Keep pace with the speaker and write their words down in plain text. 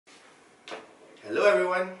Hello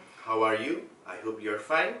everyone, how are you? I hope you're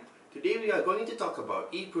fine. Today we are going to talk about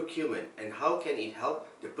e-procurement and how can it help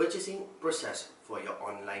the purchasing process for your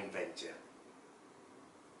online venture.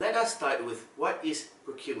 Let us start with what is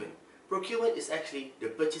procurement. Procurement is actually the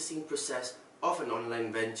purchasing process of an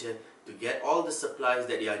online venture to get all the supplies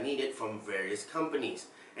that are needed from various companies.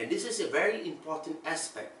 And this is a very important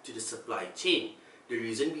aspect to the supply chain. The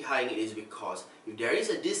reason behind it is because if there is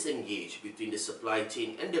a disengage between the supply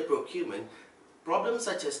chain and the procurement, problems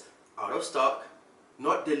such as out of stock,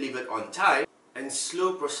 not delivered on time, and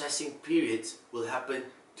slow processing periods will happen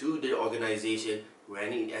to the organization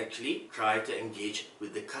when it actually tries to engage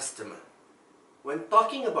with the customer. When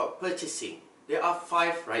talking about purchasing, there are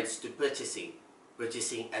 5 rights to purchasing.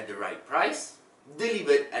 Purchasing at the right price,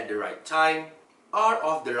 delivered at the right time, are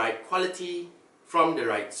of the right quality, from the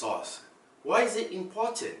right source. Why is it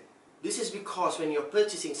important? This is because when you're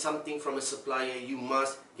purchasing something from a supplier, you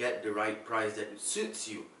must get the right price that suits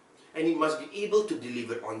you. And it must be able to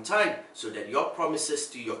deliver on time so that your promises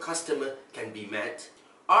to your customer can be met.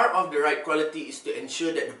 Are of the right quality is to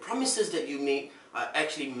ensure that the promises that you make are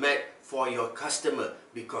actually met for your customer,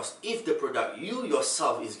 because if the product you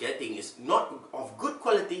yourself is getting is not of good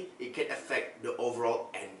quality, it can affect the overall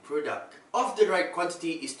end product. Of the right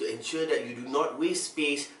quantity is to ensure that you do not waste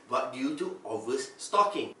space but due to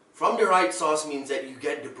overstocking. From the right source means that you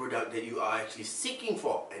get the product that you are actually seeking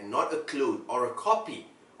for and not a clone or a copy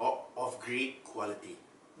of great quality.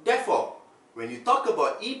 Therefore, when you talk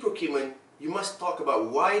about e-procurement, you must talk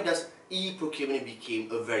about why does e-procurement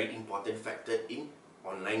became a very important factor in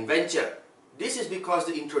online venture. This is because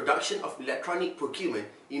the introduction of electronic procurement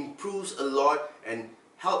improves a lot and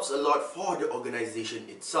helps a lot for the organization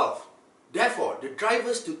itself. Therefore, the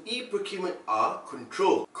drivers to e-procurement are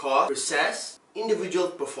control, cost, process, individual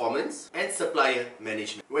performance, and supplier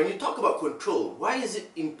management. When you talk about control, why is it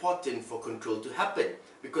important for control to happen?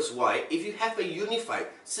 Because why? If you have a unified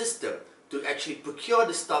system to actually procure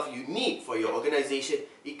the stuff you need for your organization,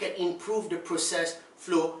 it can improve the process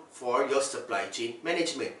flow for your supply chain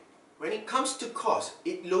management. When it comes to cost,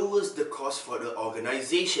 it lowers the cost for the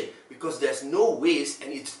organization because there's no waste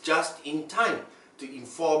and it's just in time to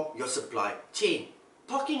inform your supply chain.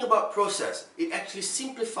 Talking about process, it actually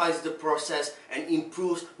simplifies the process and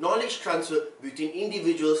improves knowledge transfer between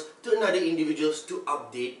individuals to another individuals to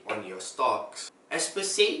update on your stocks. As per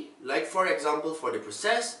se, like for example for the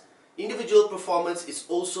process, individual performance is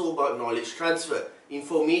also about knowledge transfer.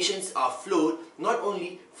 Informations are flowed not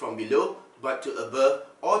only from below but to above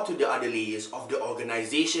or to the other layers of the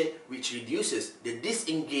organization, which reduces the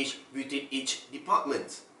disengage between each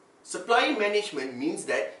department. Supplier management means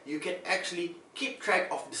that you can actually keep track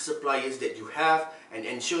of the suppliers that you have and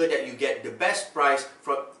ensure that you get the best price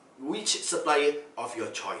from which supplier of your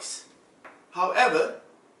choice. However,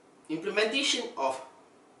 implementation of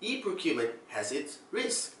e-procurement has its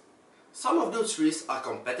risks. Some of those risks are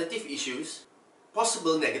competitive issues,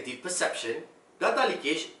 possible negative perception, data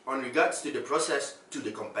leakage on regards to the process to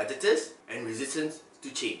the competitors, and resistance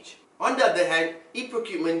to change. On the other hand,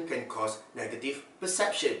 e-procurement can cause negative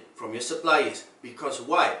perception from your suppliers because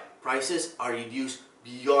why? Prices are reduced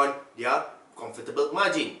beyond their comfortable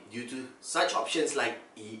margin due to such options like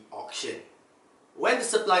e-auction. When the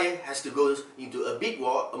supplier has to go into a big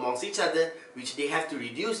war amongst each other, which they have to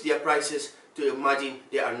reduce their prices to a margin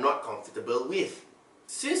they are not comfortable with.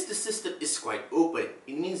 Since the system is quite open,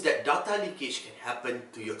 it means that data leakage can happen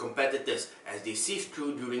to your competitors as they sift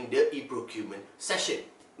through during the e-procurement session.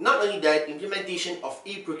 Not only that, implementation of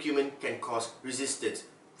e-procurement can cause resistance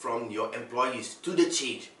from your employees to the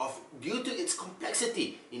change due to its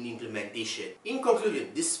complexity in implementation. In conclusion,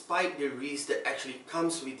 despite the risk that actually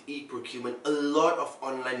comes with e-procurement, a lot of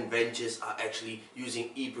online ventures are actually using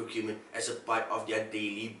e-procurement as a part of their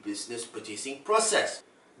daily business purchasing process.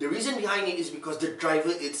 The reason behind it is because the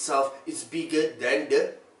driver itself is bigger than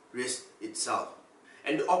the risk itself.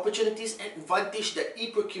 And the opportunities and advantage that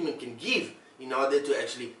e-procurement can give in order to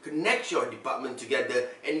actually connect your department together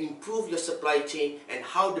and improve your supply chain and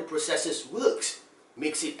how the processes works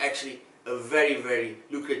makes it actually a very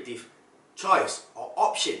lucrative choice or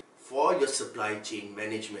option for your supply chain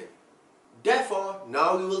management. Therefore,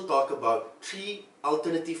 now we will talk about 3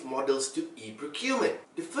 alternative models to e-procurement.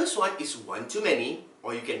 The first one is one-to-many,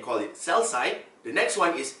 or you can call it sell side. The next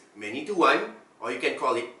one is many-to-one, or you can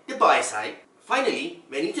call it the buy side. Finally,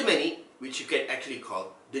 many-to-many, which you can actually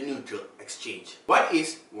call the neutral exchange. What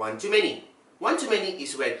is one-to-many? One-to-many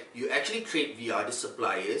is when you actually trade via the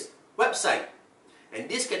supplier's website. And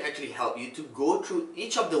this can actually help you to go through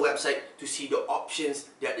each of the website to see the options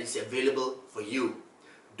that is available for you.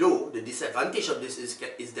 Though the disadvantage of this is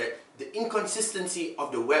that the inconsistency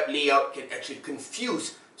of the web layout can actually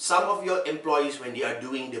confuse some of your employees when they are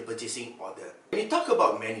doing the purchasing order. When you talk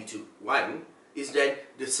about many to one, is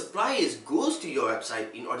that the suppliers goes to your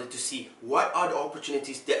website in order to see what are the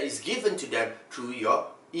opportunities that is given to them through your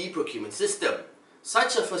e-procurement system.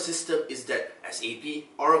 Such a system is that SAP,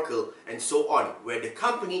 Oracle, and so on, where the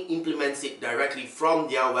company implements it directly from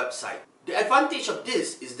their website. The advantage of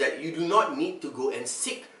this is that you do not need to go and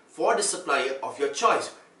seek for the supplier of your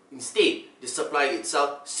choice. Instead, the supplier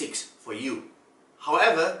itself seeks for you.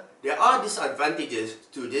 However, there are disadvantages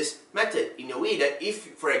to this method in a way that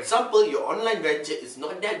if, for example, your online venture is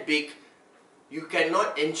not that big, you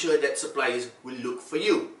cannot ensure that suppliers will look for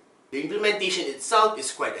you. The implementation itself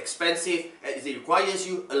is quite expensive as it requires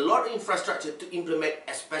you a lot of infrastructure to implement,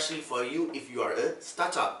 especially for you if you are a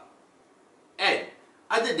startup. And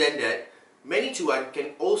other than that, many-to-one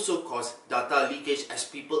can also cause data leakage as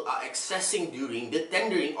people are accessing during the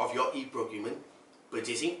tendering of your e-procurement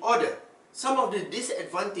purchasing order. Some of the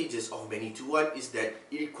disadvantages of many-to-one is that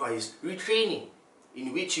it requires retraining,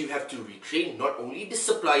 in which you have to retrain not only the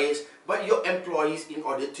suppliers but your employees in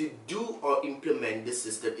order to do or implement the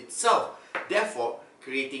system itself, therefore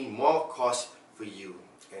creating more cost for you.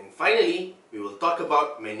 And finally, we will talk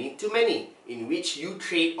about many-to-many, in which you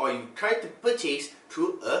trade or you try to purchase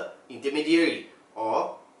through an intermediary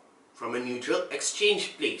or from a neutral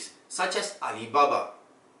exchange place such as Alibaba.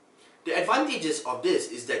 The advantages of this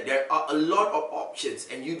is that there are a lot of options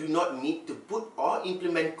and you do not need to put or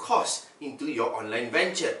implement costs into your online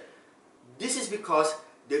venture. This is because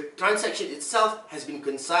the transaction itself has been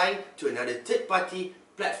consigned to another third-party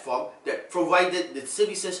platform that provided the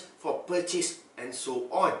services for purchase and so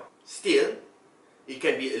on. Still, it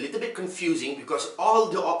can be a little bit confusing because all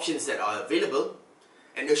the options that are available,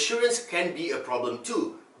 and assurance can be a problem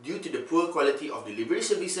too due to the poor quality of delivery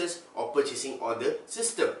services or purchasing order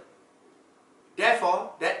system.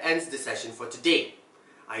 Therefore, that ends the session for today.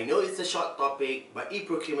 I know it's a short topic, but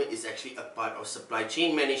e-procurement is actually a part of supply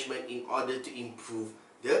chain management in order to improve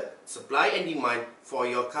the supply and demand for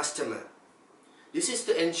your customer. This is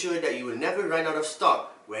to ensure that you will never run out of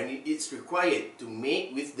stock when it's required to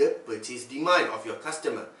make with the purchase demand of your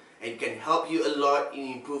customer, and can help you a lot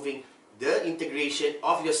in improving the integration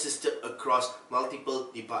of your system across multiple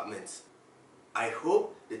departments. I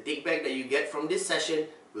hope the take back that you get from this session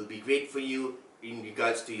will be great for you in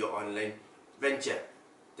regards to your online venture.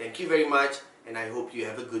 Thank you very much, and I hope you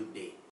have a good day.